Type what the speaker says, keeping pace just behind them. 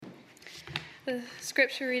The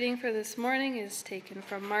scripture reading for this morning is taken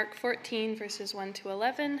from Mark 14, verses 1 to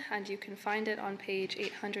 11, and you can find it on page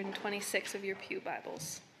 826 of your Pew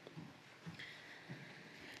Bibles.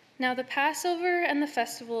 Now the Passover and the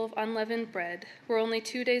festival of unleavened bread were only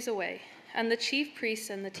 2 days away, and the chief priests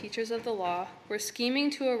and the teachers of the law were scheming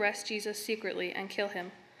to arrest Jesus secretly and kill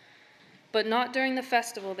him. But not during the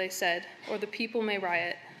festival, they said, or the people may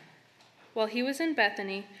riot. While he was in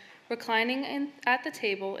Bethany, reclining at the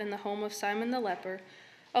table in the home of Simon the leper,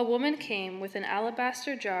 a woman came with an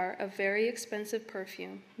alabaster jar of very expensive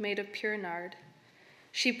perfume made of pure nard.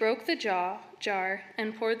 She broke the jar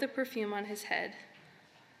and poured the perfume on his head.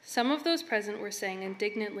 Some of those present were saying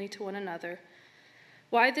indignantly to one another,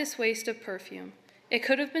 "Why this waste of perfume? It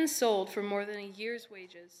could have been sold for more than a year's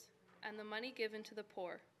wages, and the money given to the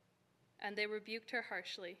poor." And they rebuked her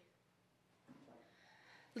harshly.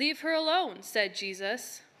 "Leave her alone," said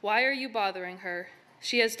Jesus. "Why are you bothering her?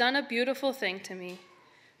 She has done a beautiful thing to me.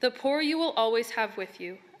 The poor you will always have with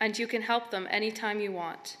you, and you can help them any time you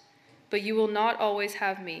want. But you will not always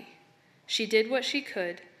have me. She did what she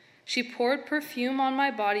could. She poured perfume on my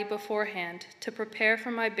body beforehand to prepare for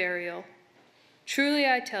my burial. Truly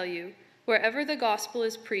I tell you, wherever the gospel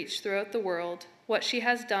is preached throughout the world, what she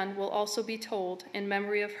has done will also be told in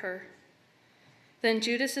memory of her." Then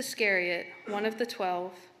Judas Iscariot, one of the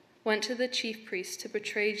 12, went to the chief priests to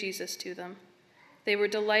betray Jesus to them. They were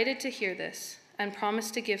delighted to hear this and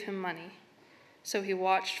promised to give him money. So he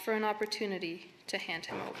watched for an opportunity to hand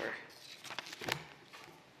him over.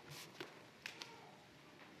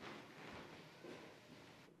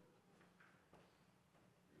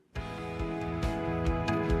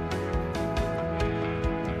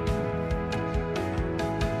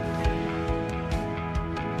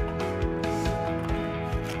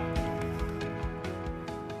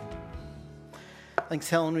 Thanks,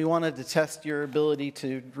 Helen. We wanted to test your ability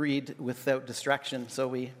to read without distraction, so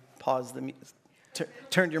we paused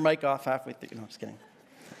turned your mic off halfway through. No, I'm just kidding.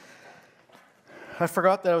 I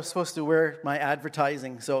forgot that I was supposed to wear my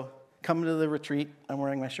advertising, so come to the retreat. I'm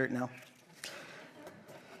wearing my shirt now.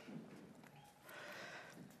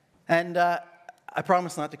 And I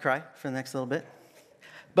promise not to cry for the next little bit.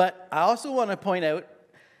 But I also want to point out,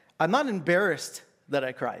 I'm not embarrassed that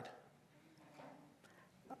I cried.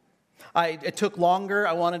 It took longer.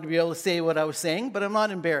 I wanted to be able to say what I was saying, but I'm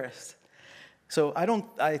not embarrassed. So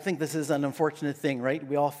I think this is an unfortunate thing, right?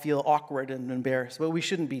 We all feel awkward and embarrassed, but we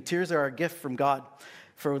shouldn't be. Tears are a gift from God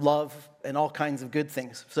for love and all kinds of good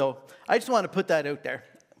things. So I just want to put that out there.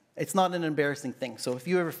 It's not an embarrassing thing. So if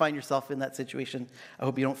you ever find yourself in that situation, I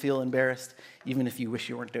hope you don't feel embarrassed, even if you wish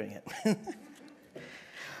you weren't doing it.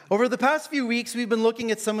 Over the past few weeks, we've been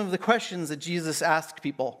looking at some of the questions that Jesus asked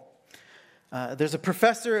people. There's a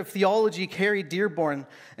professor of theology, Carrie Dearborn,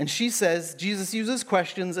 and she says Jesus uses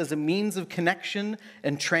questions as a means of connection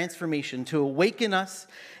and transformation to awaken us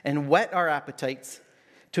and whet our appetites,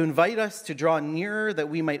 to invite us to draw nearer that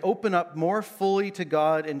we might open up more fully to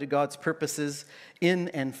God and to God's purposes in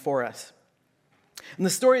and for us. And the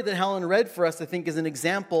story that Helen read for us, I think, is an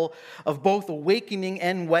example of both awakening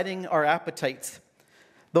and whetting our appetites.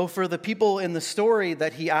 Though for the people in the story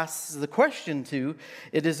that he asks the question to,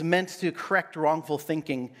 it is meant to correct wrongful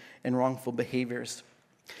thinking and wrongful behaviors.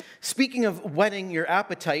 Speaking of whetting your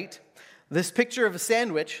appetite, this picture of a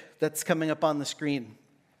sandwich that's coming up on the screen.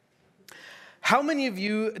 How many of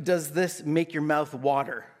you does this make your mouth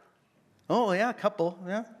water? Oh yeah, a couple,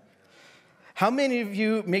 yeah. How many of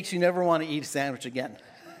you makes you never want to eat a sandwich again?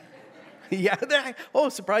 Yeah,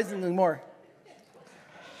 surprisingly more.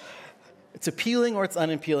 It's appealing or it's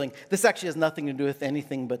unappealing. This actually has nothing to do with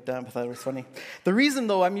anything, but I thought it was funny. The reason,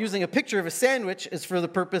 though, I'm using a picture of a sandwich is for the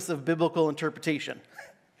purpose of biblical interpretation.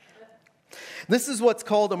 This is what's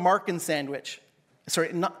called a Markan sandwich.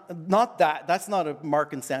 Sorry, not that. That's not a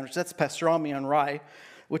Markan sandwich. That's pastrami on rye,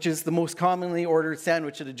 which is the most commonly ordered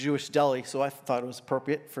sandwich at a Jewish deli. So I thought it was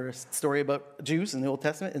appropriate for a story about Jews in the Old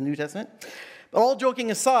Testament and the New Testament. But all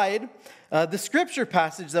joking aside, the scripture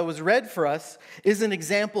passage that was read for us is an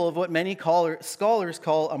example of what many scholars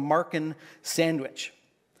call a Markan sandwich.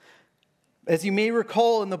 As you may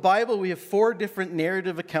recall, in the Bible, we have 4 different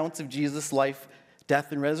narrative accounts of Jesus' life,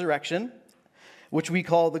 death, and resurrection, which we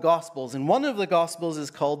call the Gospels. And one of the Gospels is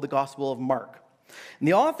called the Gospel of Mark. And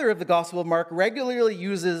the author of the Gospel of Mark regularly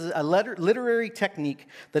uses a literary technique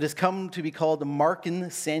that has come to be called the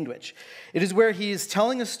Markan sandwich. It is where he is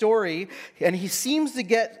telling a story, and he seems to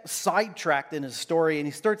get sidetracked in his story, and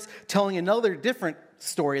he starts telling another different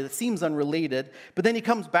story that seems unrelated, but then he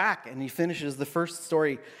comes back and he finishes the first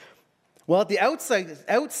story. Well, at the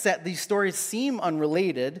outset, these stories seem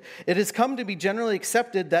unrelated. It has come to be generally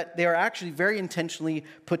accepted that they are actually very intentionally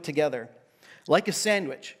put together. like a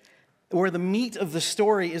sandwich, where the meat of the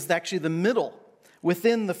story is actually the middle.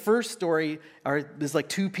 Within the first story there's like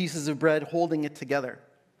two pieces of bread holding it together.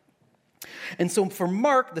 And so for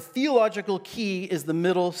Mark, the theological key is the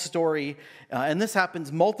middle story, and this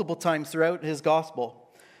happens multiple times throughout his gospel.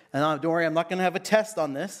 And don't worry, I'm not going to have a test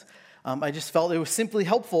on this. I just felt it was simply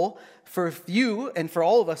helpful for you and for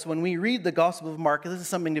all of us when we read the Gospel of Mark. This is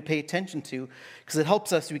something to pay attention to because it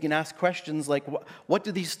helps us. We can ask questions like, what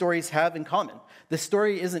do these stories have in common? This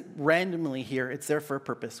story isn't randomly here. It's there for a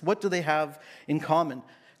purpose. What do they have in common?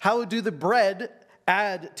 How do the bread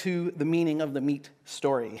add to the meaning of the meat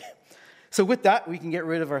story? So with that, we can get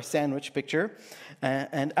rid of our sandwich picture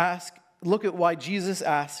and look at why Jesus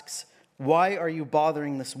asks, why are you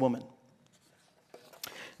bothering this woman?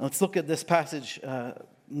 Let's look at this passage.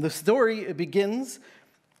 The story begins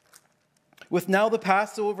with now the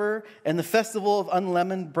Passover and the festival of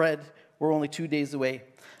unleavened bread were only 2 days away.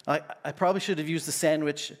 I probably should have used the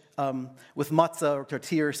sandwich with matzah or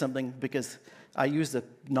tortilla or something because I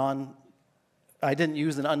didn't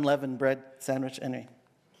use an unleavened bread sandwich anyway.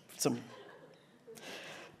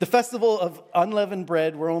 The festival of unleavened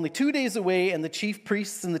bread were only 2 days away, and the chief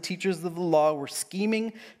priests and the teachers of the law were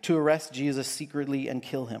scheming to arrest Jesus secretly and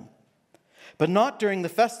kill him. But not during the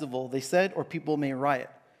festival, they said, or people may riot.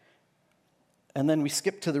 And then we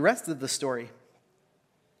skip to the rest of the story.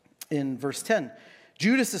 In verse 10,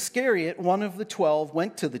 Judas Iscariot, one of the 12,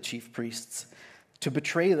 went to the chief priests to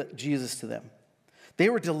betray Jesus to them. They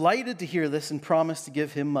were delighted to hear this and promised to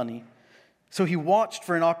give him money. So he watched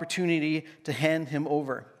for an opportunity to hand him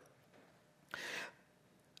over.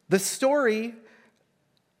 The story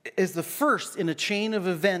is the first in a chain of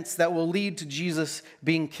events that will lead to Jesus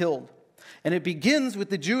being killed. And it begins with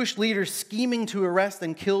the Jewish leaders scheming to arrest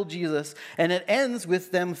and kill Jesus, and it ends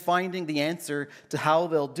with them finding the answer to how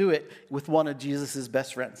they'll do it with one of Jesus'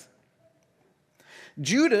 best friends.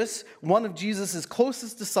 Judas, one of Jesus'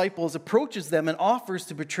 closest disciples, approaches them and offers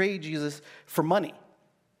to betray Jesus for money.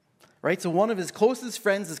 Right? So one of his closest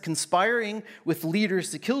friends is conspiring with leaders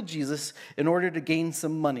to kill Jesus in order to gain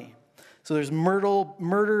some money. So there's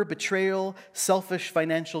murder, betrayal, selfish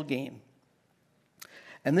financial gain.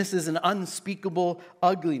 And this is an unspeakable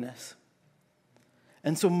ugliness.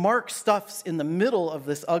 And so Mark stuffs in the middle of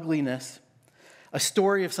this ugliness a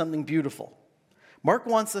story of something beautiful. Mark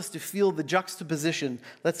wants us to feel the juxtaposition.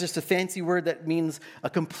 That's just a fancy word that means a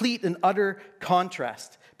complete and utter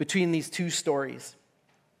contrast between these two stories.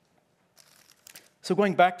 So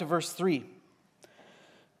going back to verse 3.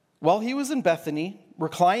 While he was in Bethany,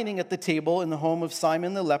 reclining at the table in the home of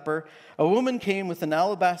Simon the leper, a woman came with an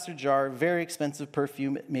alabaster jar of very expensive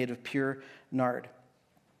perfume made of pure nard.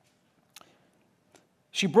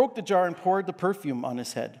 She broke the jar and poured the perfume on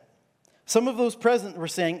his head. Some of those present were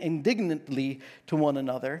saying indignantly to one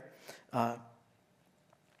another.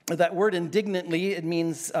 That word indignantly, it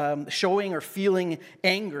means showing or feeling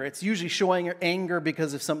anger. It's usually showing anger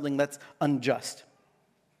because of something that's unjust.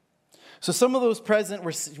 So some of those present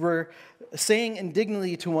were saying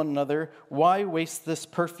indignantly to one another, why waste this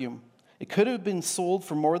perfume? It could have been sold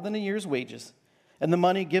for more than a year's wages, and the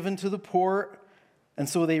money given to the poor, and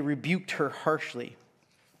so they rebuked her harshly.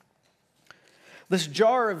 This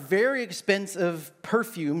jar of very expensive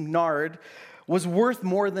perfume, nard, was worth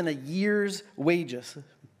more than a year's wages.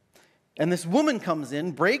 And this woman comes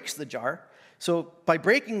in, breaks the jar. So by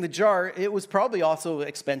breaking the jar, it was probably also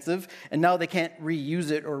expensive, and now they can't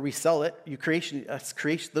reuse it or resell it.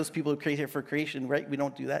 Those people who create it for creation, right? We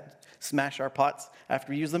don't do that. Smash our pots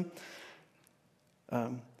after we use them.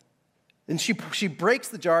 And she breaks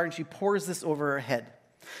the jar and she pours this over her head.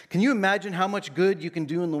 Can you imagine how much good you can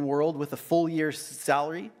do in the world with a full year's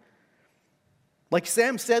salary? Like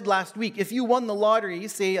Sam said last week, if you won the lottery,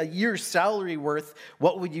 say a year's salary worth,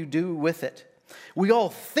 what would you do with it? We all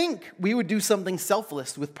think we would do something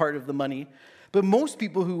selfless with part of the money, but most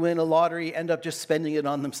people who win a lottery end up just spending it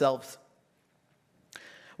on themselves.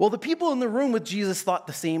 Well, the people in the room with Jesus thought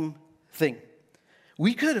the same thing.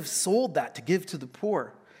 We could have sold that to give to the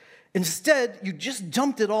poor. Instead, you just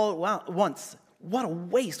dumped it all at once. What a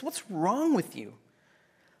waste. What's wrong with you?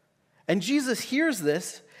 And Jesus hears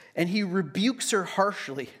this, and he rebukes her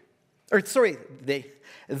harshly.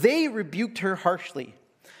 They rebuked her harshly.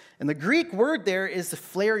 And the Greek word there is to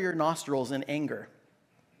flare your nostrils in anger.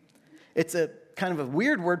 It's a kind of a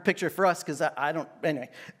weird word picture for us because I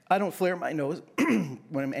don't flare my nose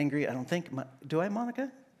when I'm angry, I don't think. Do I,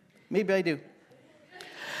 Monica? Maybe I do.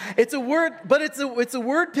 It's a word, but it's a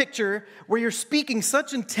word picture where you're speaking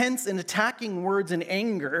such intense and attacking words in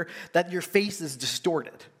anger that your face is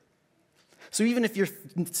distorted. So even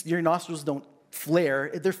if your nostrils don't flare.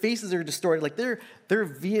 Their faces are distorted. Like they're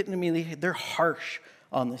Vietnamese, they're harsh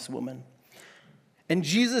on this woman. And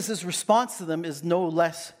Jesus' response to them is no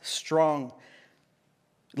less strong.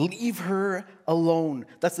 Leave her alone.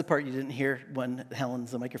 That's the part you didn't hear when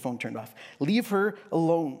the microphone turned off. Leave her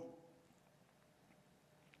alone.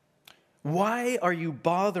 Why are you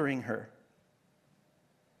bothering her?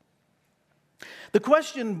 The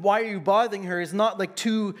question, why are you bothering her, is not like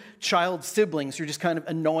two child siblings who are just kind of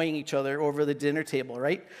annoying each other over the dinner table,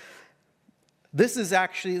 right? This is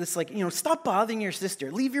actually, this like, stop bothering your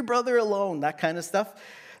sister. Leave your brother alone, that kind of stuff.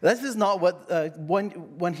 This is not what,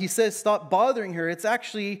 when he says stop bothering her, it's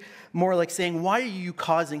actually more like saying, why are you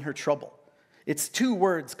causing her trouble? It's two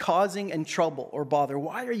words, causing and trouble or bother.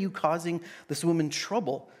 Why are you causing this woman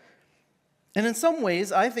trouble? And in some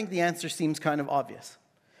ways, I think the answer seems kind of obvious.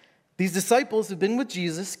 These disciples have been with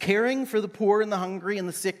Jesus, caring for the poor and the hungry and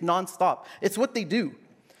the sick nonstop. It's what they do.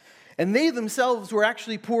 And they themselves were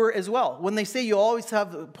actually poor as well. When they say you always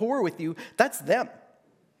have the poor with you, that's them.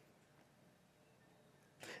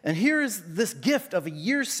 And here is this gift of a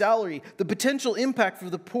year's salary. The potential impact for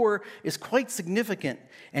the poor is quite significant.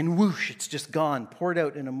 And whoosh, it's just gone, poured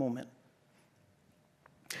out in a moment.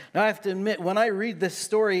 Now I have to admit, when I read this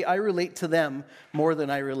story, I relate to them more than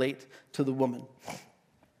I relate to the woman.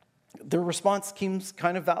 Their response seems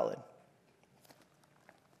kind of valid.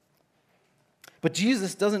 But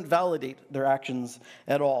Jesus doesn't validate their actions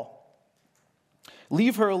at all.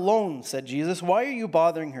 Leave her alone, said Jesus. Why are you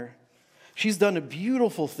bothering her? She's done a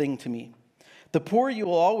beautiful thing to me. The poor you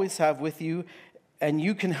will always have with you, and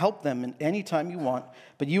you can help them any time you want,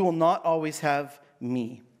 but you will not always have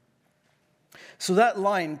me. So that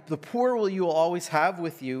line, the poor you will always have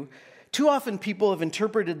with you, too often people have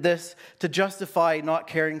interpreted this to justify not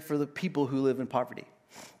caring for the people who live in poverty.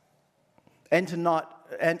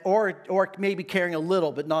 Or maybe caring a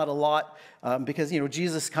little, but not a lot, because,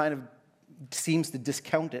 Jesus kind of seems to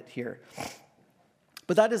discount it here.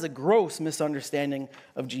 But that is a gross misunderstanding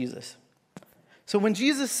of Jesus. So when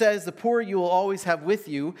Jesus says, the poor you will always have with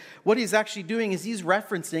you, what he's actually doing is he's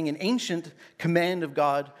referencing an ancient command of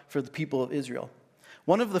God for the people of Israel.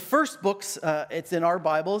 One of the first books, it's in our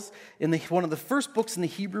Bibles, one of the first books in the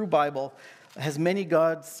Hebrew Bible has many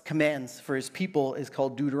God's commands for his people is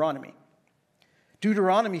called Deuteronomy.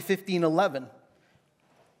 Deuteronomy 15:11.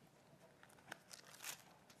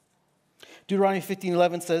 Deuteronomy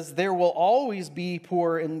 15:11 says, there will always be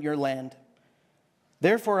poor in your land.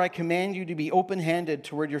 Therefore I command you to be open-handed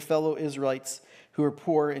toward your fellow Israelites who are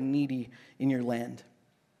poor and needy in your land.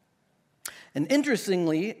 And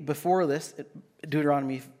interestingly, before this,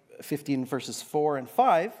 Deuteronomy 15 verses 4 and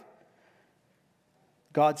 5,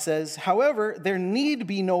 God says, however, there need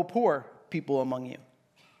be no poor people among you.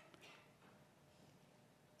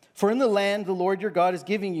 For in the land the Lord your God is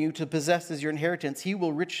giving you to possess as your inheritance, he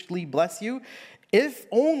will richly bless you, if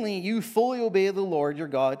only you fully obey the Lord your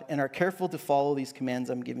God and are careful to follow these commands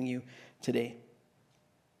I'm giving you today.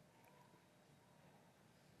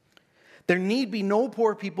 There need be no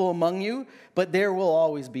poor people among you, but there will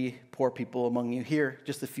always be poor people among you. Here,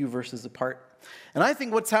 just a few verses apart. And I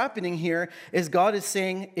think what's happening here is God is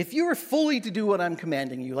saying, if you were fully to do what I'm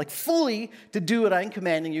commanding you, like fully to do what I'm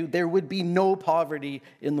commanding you, there would be no poverty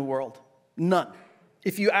in the world. None.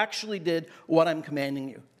 If you actually did what I'm commanding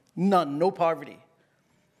you. None. No poverty.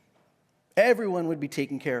 Everyone would be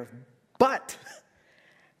taken care of. But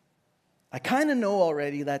I kind of know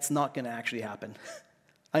already that's not going to actually happen.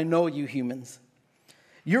 I know you humans.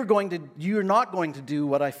 You're not going to do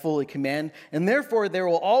what I fully command, and therefore there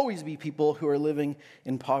will always be people who are living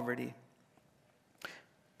in poverty.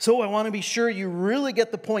 So I want to be sure you really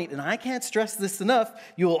get the point, and I can't stress this enough.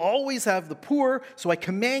 You will always have the poor, so I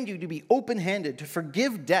command you to be open-handed, to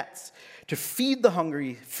forgive debts, to feed the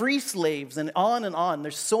hungry, free slaves, and on and on.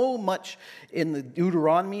 There's so much in the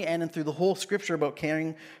Deuteronomy and through the whole scripture about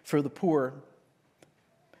caring for the poor.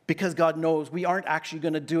 Because God knows we aren't actually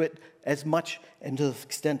going to do it as much and to the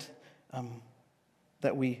extent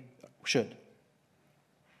that we should.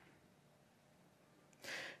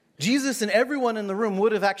 Jesus and everyone in the room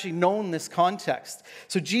would have actually known this context.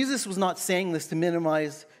 So Jesus was not saying this to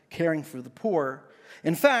minimize caring for the poor.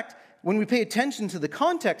 In fact, when we pay attention to the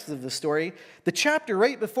context of the story, the chapter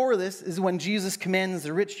right before this is when Jesus commands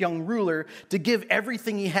the rich young ruler to give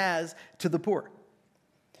everything he has to the poor.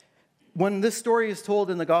 When this story is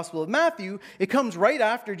told in the Gospel of Matthew, it comes right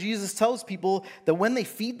after Jesus tells people that when they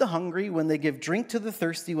feed the hungry, when they give drink to the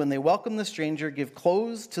thirsty, when they welcome the stranger, give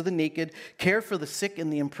clothes to the naked, care for the sick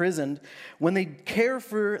and the imprisoned, when they care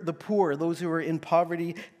for the poor, those who are in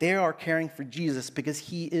poverty, they are caring for Jesus because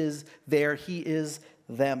he is there, he is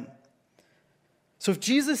them. So if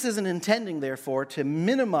Jesus isn't intending, therefore, to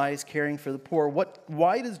minimize caring for the poor,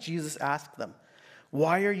 why does Jesus ask them?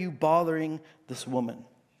 Why are you bothering this woman?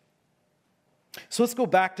 So let's go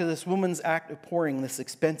back to this woman's act of pouring this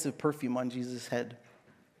expensive perfume on Jesus' head.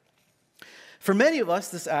 For many of us,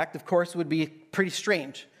 this act, of course, would be pretty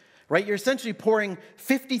strange, right? You're essentially pouring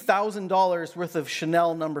 $50,000 worth of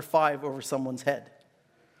Chanel No. 5 over someone's head.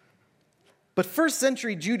 But first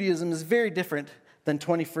century Judaism is very different than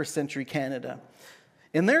 21st century Canada.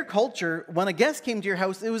 In their culture, when a guest came to your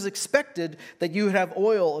house, it was expected that you would have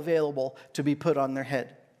oil available to be put on their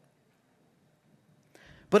head.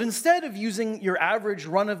 But instead of using your average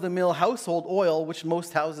run-of-the-mill household oil, which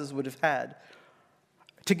most houses would have had,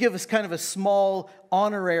 to give us kind of a small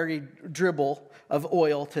honorary dribble of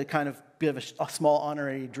oil to kind of give a small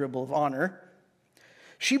honorary dribble of honor,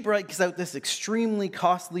 she breaks out this extremely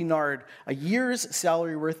costly nard, a year's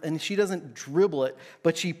salary worth, and she doesn't dribble it,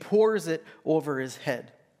 but she pours it over his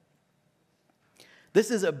head.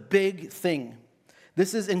 This is a big thing.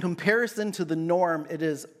 This is, in comparison to the norm, it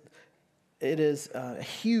is a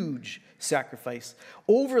huge sacrifice,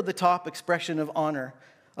 over-the-top expression of honor,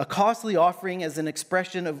 a costly offering as an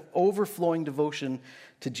expression of overflowing devotion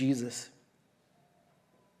to Jesus.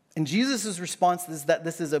 And Jesus' response is that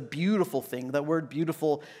this is a beautiful thing. That word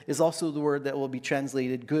beautiful is also the word that will be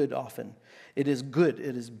translated good often. It is good.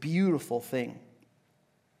 It is a beautiful thing.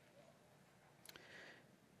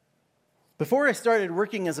 Before I started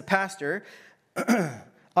working as a pastor,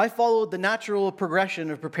 I followed the natural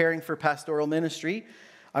progression of preparing for pastoral ministry.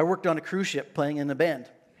 I worked on a cruise ship playing in a band.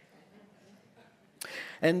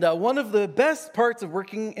 And one of the best parts of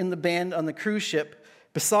working in the band on the cruise ship,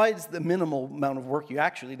 besides the minimal amount of work you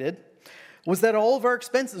actually did, was that all of our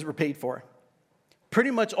expenses were paid for.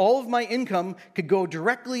 Pretty much all of my income could go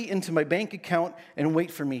directly into my bank account and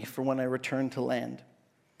wait for me for when I returned to land.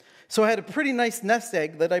 So I had a pretty nice nest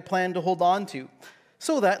egg that I planned to hold on to,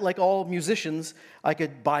 so that, like all musicians, I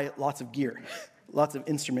could buy lots of gear, lots of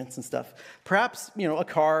instruments and stuff. Perhaps, a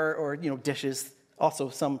car or, dishes, also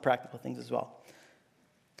some practical things as well.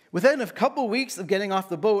 Within a couple weeks of getting off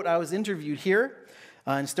the boat, I was interviewed here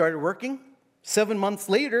and started working. 7 months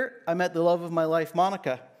later, I met the love of my life,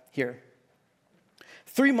 Monica, here.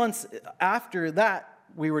 3 months after that,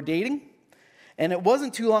 we were dating. And it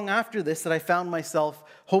wasn't too long after this that I found myself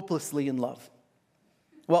hopelessly in love.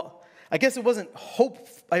 Well, I guess it wasn't hope.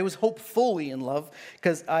 I was hopefully in love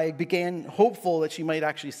because I began hopeful that she might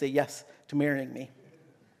actually say yes to marrying me.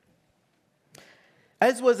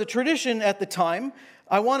 As was a tradition at the time,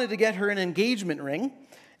 I wanted to get her an engagement ring,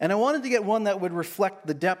 and I wanted to get one that would reflect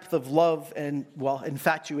the depth of love and,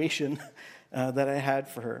 infatuation that I had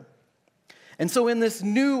for her. And so in this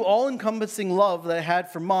new, all-encompassing love that I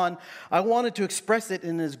had for Mon, I wanted to express it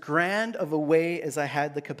in as grand of a way as I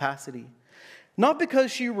had the capacity. Not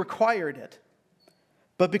because she required it,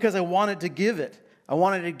 but because I wanted to give it. I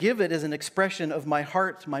wanted to give it as an expression of my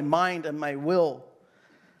heart, my mind, and my will.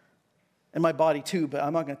 And my body too, but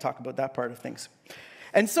I'm not going to talk about that part of things.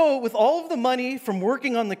 And so with all of the money from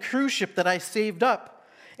working on the cruise ship that I saved up,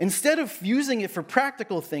 instead of using it for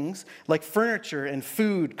practical things like furniture and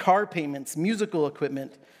food, car payments, musical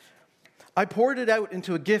equipment, I poured it out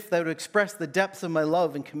into a gift that would express the depths of my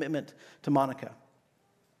love and commitment to Monica.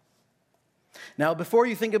 Now, before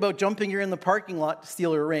you think about jumping her in the parking lot to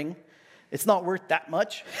steal her ring, it's not worth that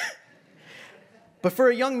much. But for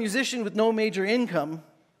a young musician with no major income,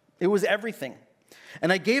 it was everything.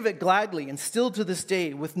 And I gave it gladly, and still to this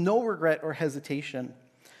day, with no regret or hesitation.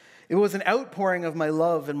 It was an outpouring of my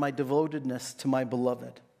love and my devotedness to my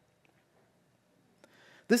beloved.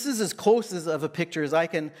 This is as close of a picture as I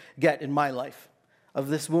can get in my life of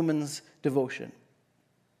this woman's devotion.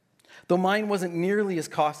 Though mine wasn't nearly as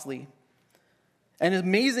costly, and as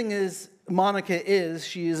amazing as Monica is,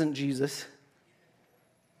 she isn't Jesus.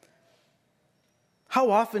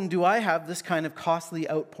 How often do I have this kind of costly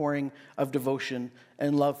outpouring of devotion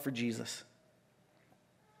and love for Jesus?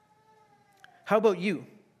 How about you?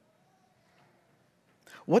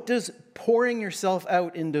 What does pouring yourself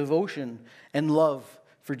out in devotion and love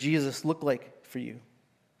for Jesus look like for you?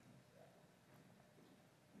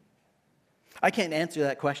 I can't answer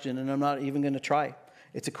that question, and I'm not even going to try.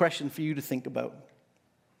 It's a question for you to think about.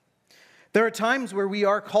 There are times where we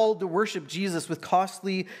are called to worship Jesus with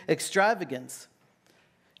costly extravagance.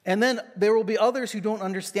 And then there will be others who don't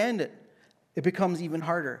understand it. It becomes even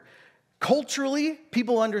harder. Culturally,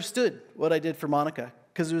 people understood what I did for Monica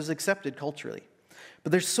because it was accepted culturally.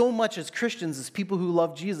 But there's so much as Christians, as people who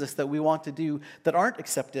love Jesus, that we want to do that aren't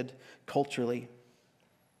accepted culturally.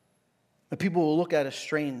 And people will look at us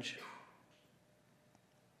strange.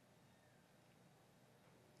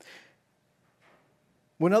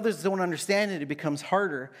 When others don't understand it, it becomes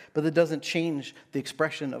harder, but it doesn't change the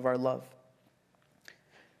expression of our love.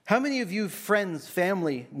 How many of you have friends,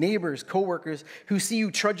 family, neighbors, coworkers who see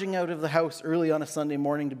you trudging out of the house early on a Sunday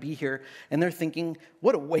morning to be here, and they're thinking,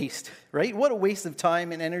 what a waste, right? What a waste of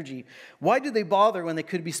time and energy. Why do they bother when they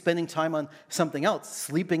could be spending time on something else,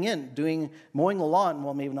 sleeping in, mowing the lawn?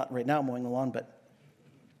 Well, maybe not right now mowing the lawn, but...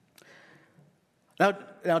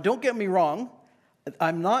 Now don't get me wrong.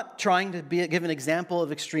 I'm not trying to give an example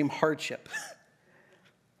of extreme hardship.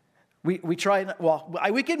 We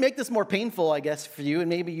could make this more painful, I guess, for you, and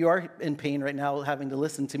maybe you are in pain right now having to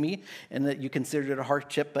listen to me, and that you consider it a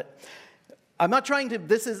hardship, but I'm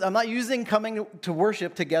not using coming to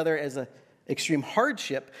worship together as an extreme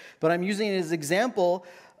hardship, but I'm using it as an example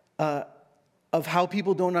of how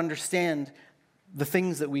people don't understand the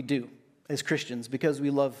things that we do as Christians because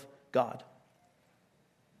we love God.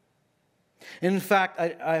 And in fact,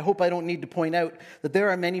 I hope I don't need to point out that there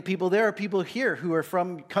are people here who are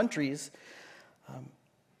from countries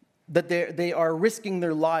that they are risking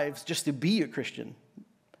their lives just to be a Christian,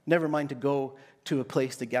 never mind to go to a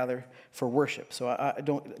place to gather for worship. So I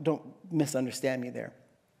don't misunderstand me there.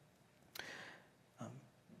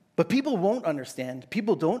 But people won't understand.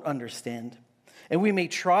 People don't understand. And we may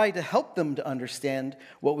try to help them to understand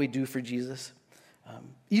what we do for Jesus.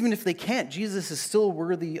 Even if they can't, Jesus is still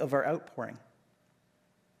worthy of our outpouring.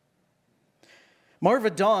 Marva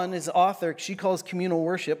Dawn is the author. She calls communal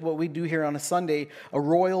worship, what we do here on a Sunday, a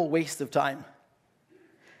royal waste of time.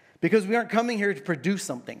 Because we aren't coming here to produce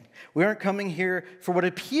something. We aren't coming here for what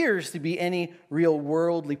appears to be any real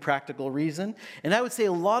worldly practical reason. And I would say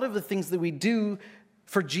a lot of the things that we do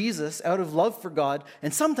for Jesus out of love for God,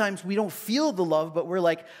 and sometimes we don't feel the love, but we're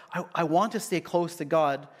like, I want to stay close to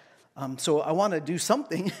God. So I want to do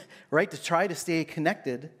something, right, to try to stay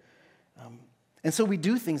connected. And so we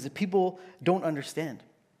do things that people don't understand.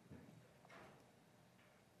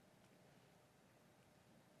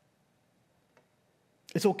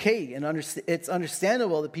 It's okay, and it's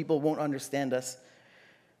understandable that people won't understand us.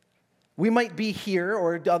 We might be here,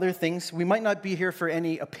 or other things, we might not be here for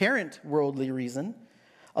any apparent worldly reason,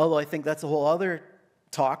 although I think that's a whole other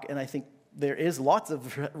talk, and I think there is lots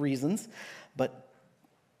of reasons, but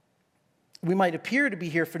we might appear to be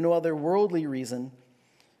here for no other worldly reason,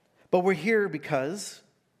 but we're here because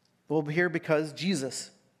Jesus.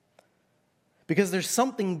 Because there's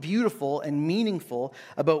something beautiful and meaningful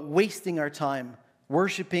about wasting our time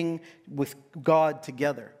worshiping with God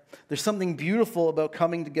together. There's something beautiful about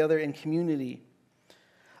coming together in community,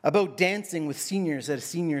 about dancing with seniors at a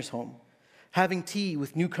senior's home, having tea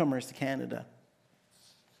with newcomers to Canada.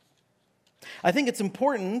 I think it's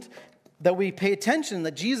important that we pay attention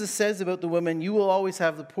that Jesus says about the woman, you will always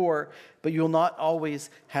have the poor, but you will not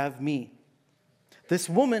always have me. This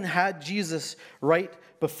woman had Jesus right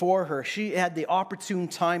before her. She had the opportune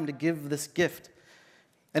time to give this gift.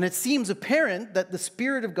 And it seems apparent that the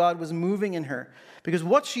Spirit of God was moving in her, because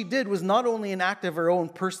what she did was not only an act of her own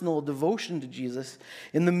personal devotion to Jesus,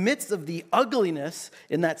 in the midst of the ugliness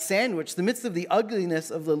in that sandwich, the midst of the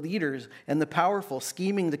ugliness of the leaders and the powerful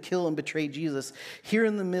scheming to kill and betray Jesus, here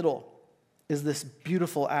in the middle is this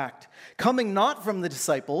beautiful act, coming not from the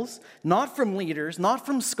disciples, not from leaders, not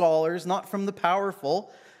from scholars, not from the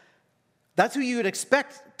powerful. That's who you would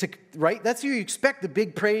expect right? That's who you expect the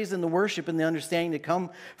big praise and the worship and the understanding to come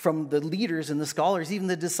from, the leaders and the scholars, even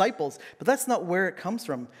the disciples. But that's not where it comes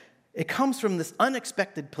from. It comes from this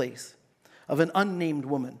unexpected place of an unnamed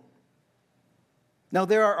woman. Now,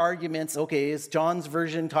 there are arguments, okay, is John's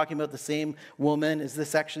version talking about the same woman? Is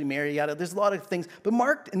this actually Mary? There's a lot of things. But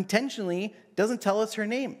Mark intentionally doesn't tell us her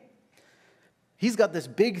name. He's got this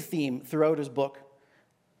big theme throughout his book,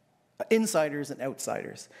 insiders and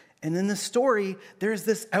outsiders. And in the story, there's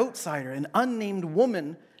this outsider, an unnamed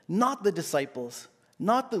woman, not the disciples,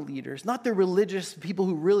 not the leaders, not the religious people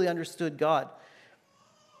who really understood God.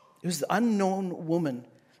 It was the unknown woman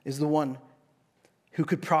is the one who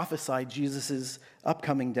could prophesy Jesus'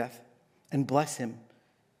 upcoming death and bless him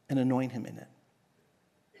and anoint him in it.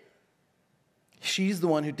 She's the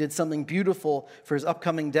one who did something beautiful for his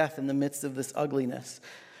upcoming death in the midst of this ugliness.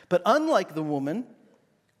 But unlike the woman,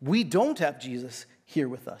 we don't have Jesus here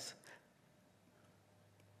with us.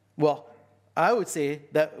 Well, I would say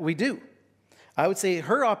that we do. I would say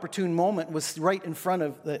her opportune moment was right in front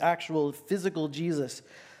of the actual physical Jesus.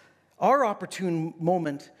 Our opportune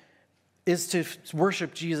moment is to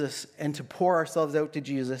worship Jesus and to pour ourselves out to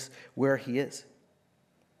Jesus where he is.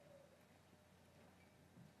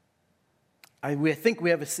 I think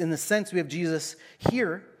we have, in the sense, we have Jesus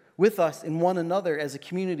here with us in one another as a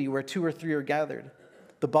community where two or three are gathered.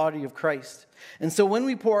 the body of Christ. And so when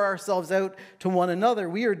we pour ourselves out to one another,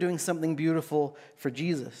 we are doing something beautiful for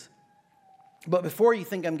Jesus. But before you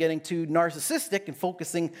think I'm getting too narcissistic and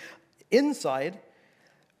focusing inside,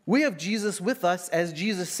 we have Jesus with us, as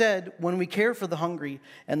Jesus said, when we care for the hungry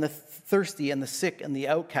and the thirsty and the sick and the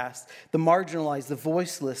outcast, the marginalized, the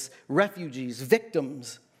voiceless, refugees,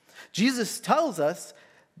 victims. Jesus tells us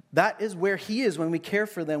that is where he is when we care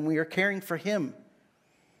for them. We are caring for him.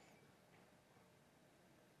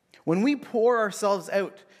 When we pour ourselves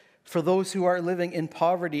out for those who are living in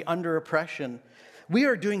poverty, under oppression, we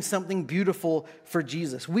are doing something beautiful for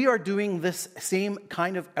Jesus. We are doing this same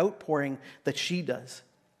kind of outpouring that she does.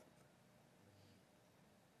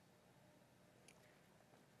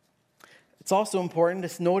 It's also important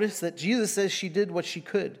to notice that Jesus says she did what she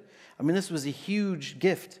could. I mean, this was a huge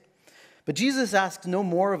gift. But Jesus asks no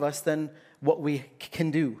more of us than what we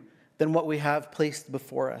can do, than what we have placed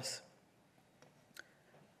before us.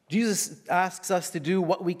 Jesus asks us to do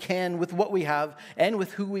what we can with what we have and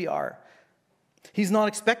with who we are. He's not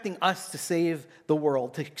expecting us to save the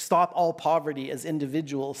world, to stop all poverty as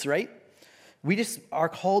individuals, right? We just are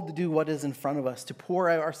called to do what is in front of us, to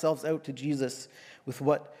pour ourselves out to Jesus with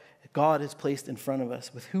what God has placed in front of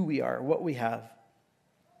us, with who we are, what we have.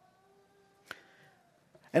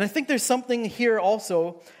 And I think there's something here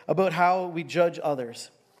also about how we judge others.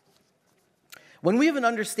 When we have an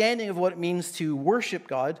understanding of what it means to worship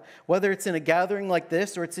God, whether it's in a gathering like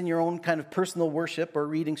this or it's in your own kind of personal worship or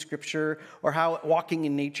reading scripture or walking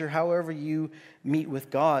in nature, however you meet with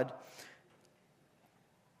God,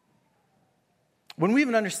 when we have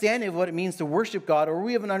an understanding of what it means to worship God, or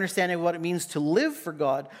we have an understanding of what it means to live for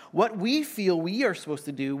God, what we feel we are supposed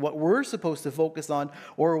to do, what we're supposed to focus on,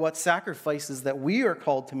 or what sacrifices that we are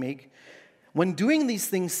called to make, when doing these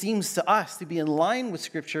things seems to us to be in line with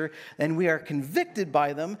Scripture and we are convicted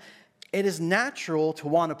by them, it is natural to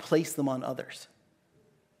want to place them on others.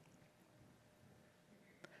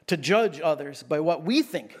 To judge others by what we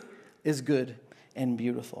think is good and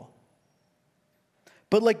beautiful.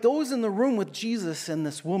 But like those in the room with Jesus and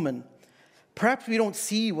this woman, perhaps we don't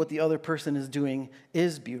see what the other person is doing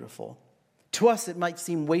is beautiful. To us, it might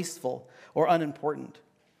seem wasteful or unimportant.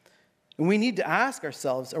 And we need to ask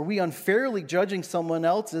ourselves, are we unfairly judging someone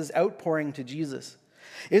else's outpouring to Jesus?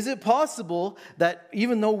 Is it possible that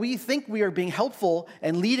even though we think we are being helpful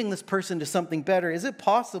and leading this person to something better, is it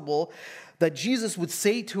possible that Jesus would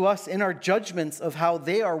say to us in our judgments of how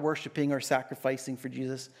they are worshiping or sacrificing for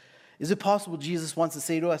Jesus, is it possible Jesus wants to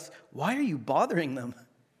say to us, why are you bothering them?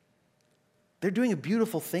 They're doing a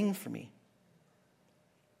beautiful thing for me.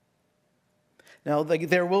 Now,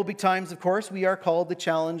 there will be times, of course, we are called to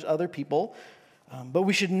challenge other people, but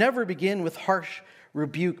we should never begin with harsh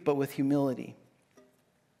rebuke, but with humility.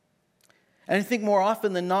 And I think more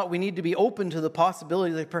often than not, we need to be open to the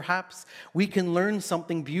possibility that perhaps we can learn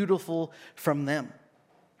something beautiful from them.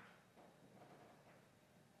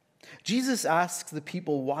 Jesus asks the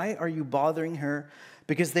people, why are you bothering her?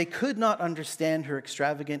 Because they could not understand her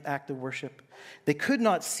extravagant act of worship. They could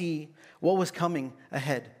not see what was coming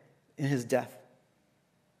ahead in his death.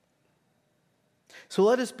 So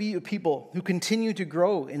let us be a people who continue to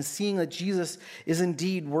grow in seeing that Jesus is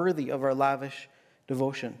indeed worthy of our lavish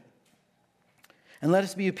devotion. And let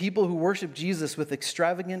us be a people who worship Jesus with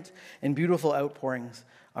extravagant and beautiful outpourings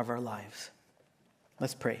of our lives.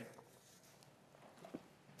 Let's pray.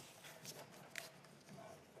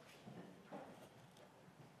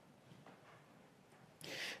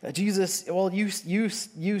 Jesus, well, you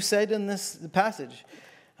said in this passage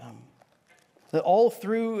that all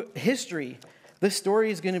through history, this story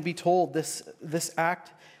is going to be told. This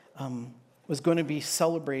act was going to be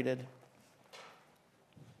celebrated.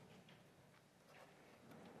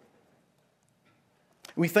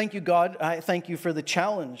 We thank you, God. I thank you for the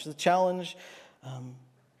challenge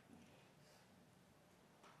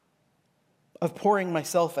of pouring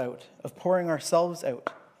myself out, of pouring ourselves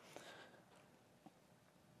out.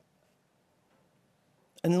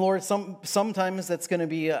 And Lord, sometimes that's going to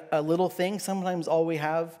be a little thing. Sometimes all we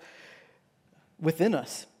have within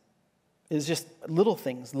us is just little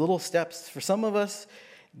things, little steps. For some of us,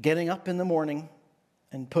 getting up in the morning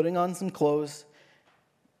and putting on some clothes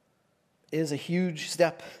is a huge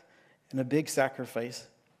step and a big sacrifice.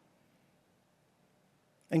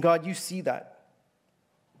 And God, you see that.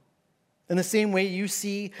 In the same way you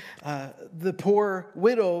see the poor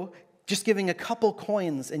widow just giving a couple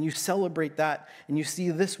coins, and you celebrate that, and you see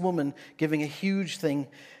this woman giving a huge thing.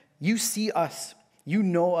 You see us, you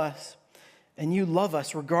know us, and you love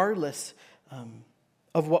us regardless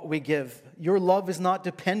of what we give. Your love is not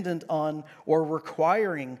dependent on or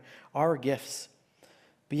requiring our gifts,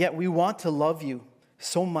 but yet we want to love you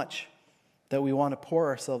so much that we want to pour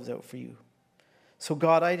ourselves out for you. So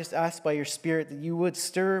God, I just ask by your Spirit that you would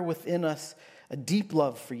stir within us a deep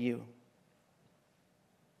love for you.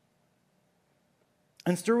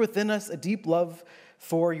 And stir within us a deep love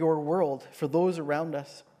for your world, for those around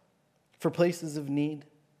us, for places of need.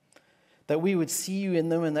 That we would see you in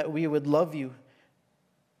them and that we would love you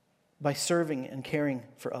by serving and caring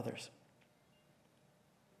for others.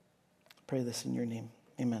 I pray this in your name.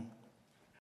 Amen.